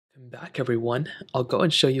Back everyone, I'll go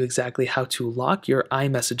and show you exactly how to lock your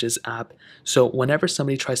iMessages app. So whenever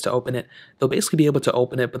somebody tries to open it, they'll basically be able to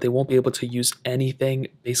open it, but they won't be able to use anything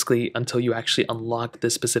basically until you actually unlock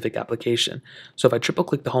this specific application. So if I triple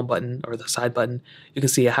click the home button or the side button, you can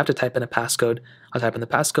see I have to type in a passcode. I'll type in the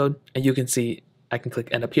passcode and you can see I can click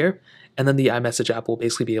end up here and then the iMessage app will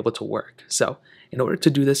basically be able to work. So in order to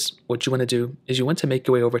do this, what you want to do is you want to make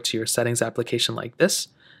your way over to your settings application like this.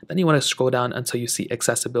 Then you want to scroll down until you see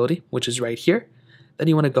accessibility, which is right here. Then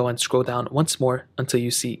you want to go and scroll down once more until you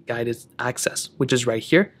see guided access, which is right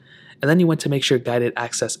here. And then you want to make sure guided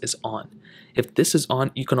access is on. If this is on,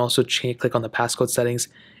 you can also click on the passcode settings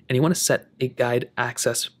and you want to set a guide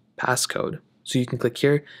access passcode. So you can click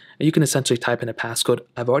here and you can essentially type in a passcode.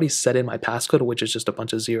 I've already set in my passcode, which is just a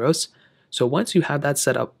bunch of zeros. So once you have that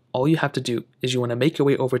set up, all you have to do is you want to make your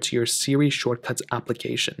way over to your Siri Shortcuts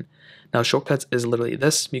application. Now Shortcuts is literally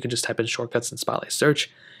this. You can just type in Shortcuts and Spotlight Search.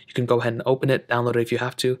 You can go ahead and open it, download it if you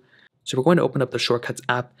have to. So we're going to open up the Shortcuts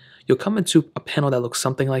app. You'll come into a panel that looks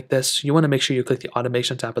something like this. You want to make sure you click the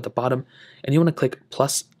Automation tab at the bottom and you want to click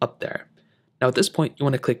plus up there. Now at this point, you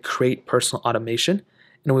want to click Create Personal Automation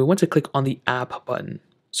and we want to click on the App button.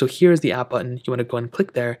 So here is the App button. You want to go and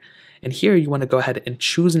click there. And here you want to go ahead and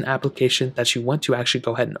choose an application that you want to actually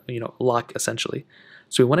go ahead and lock essentially.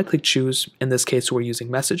 So we want to click choose. In this case, we're using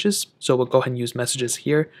messages. So we'll go ahead and use messages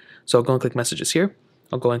here. So I'll go and click messages here.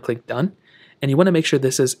 I'll go and click done. And you want to make sure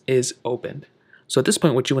this is opened. So at this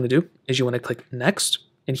point, what you want to do is you want to click next.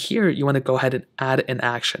 And here you want to go ahead and add an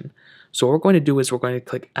action. So what we're going to do is we're going to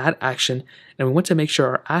click add action. And we want to make sure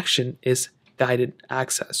our action is guided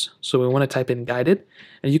access. So we want to type in guided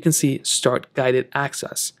and you can see start guided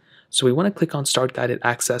access. So we want to click on Start Guided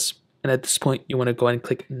Access, and at this point, you want to go ahead and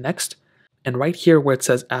click Next. And right here where it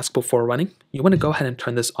says Ask Before Running, you want to go ahead and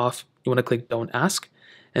turn this off. You want to click Don't Ask.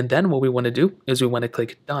 And then what we want to do is we want to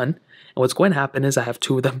click Done. And what's going to happen is I have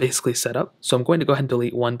two of them basically set up. So I'm going to go ahead and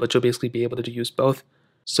delete one, but you'll basically be able to use both.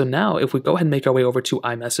 So now if we go ahead and make our way over to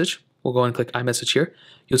iMessage, we'll go and click iMessage here.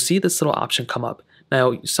 You'll see this little option come up.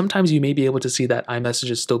 Now, sometimes you may be able to see that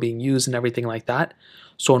iMessage is still being used and everything like that.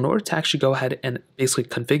 So in order to actually go ahead and basically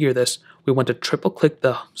configure this, we want to triple click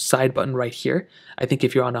the side button right here. I think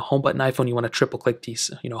if you're on a home button iPhone, you want to triple click the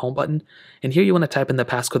home button. And here you want to type in the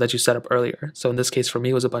passcode that you set up earlier. So in this case for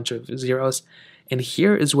me it was a bunch of zeros. And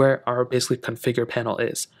here is where our basically configure panel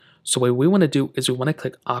is. So what we want to do is we want to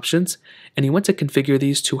click options and you want to configure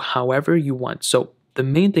these to however you want. So the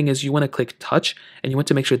main thing is you want to click touch and you want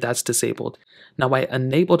to make sure that's disabled. Now I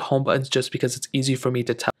enabled home buttons just because it's easy for me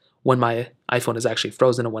to tell when my iPhone is actually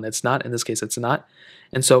frozen and when it's not. In this case, it's not.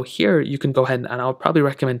 And so here you can go ahead and I would probably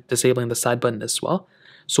recommend disabling the side button as well.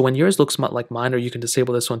 So when yours looks like mine, or you can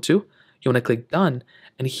disable this one too, you want to click done.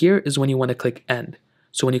 And here is when you want to click end.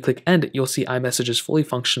 So when you click end, you'll see iMessage is fully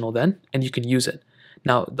functional then, and you can use it.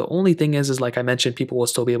 Now, the only thing is like I mentioned, people will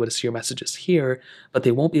still be able to see your messages here, but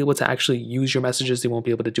they won't be able to actually use your messages. They won't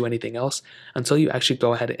be able to do anything else until you actually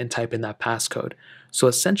go ahead and type in that passcode. So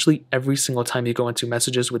essentially, every single time you go into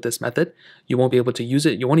messages with this method, you won't be able to use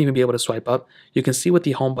it. You won't even be able to swipe up. You can see with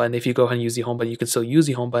the home button, if you go ahead and use the home button, you can still use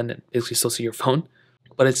the home button and basically still see your phone.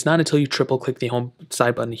 But it's not until you triple click the home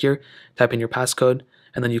side button here, type in your passcode,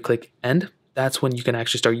 and then you click end. That's when you can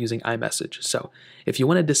actually start using iMessage. So if you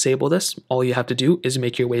want to disable this, all you have to do is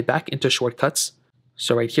make your way back into Shortcuts.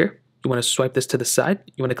 So right here, you want to swipe this to the side,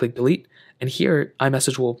 you want to click delete, and here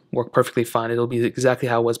iMessage will work perfectly fine. It'll be exactly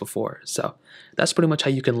how it was before. So that's pretty much how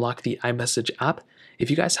you can lock the iMessage app. If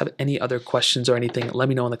you guys have any other questions or anything, let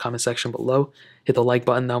me know in the comment section below. Hit the like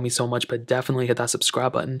button, that would mean so much, but definitely hit that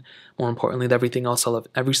subscribe button. More importantly than everything else, I love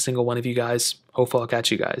every single one of you guys. Hopefully I'll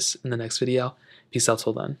catch you guys in the next video. Peace out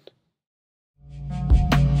till then.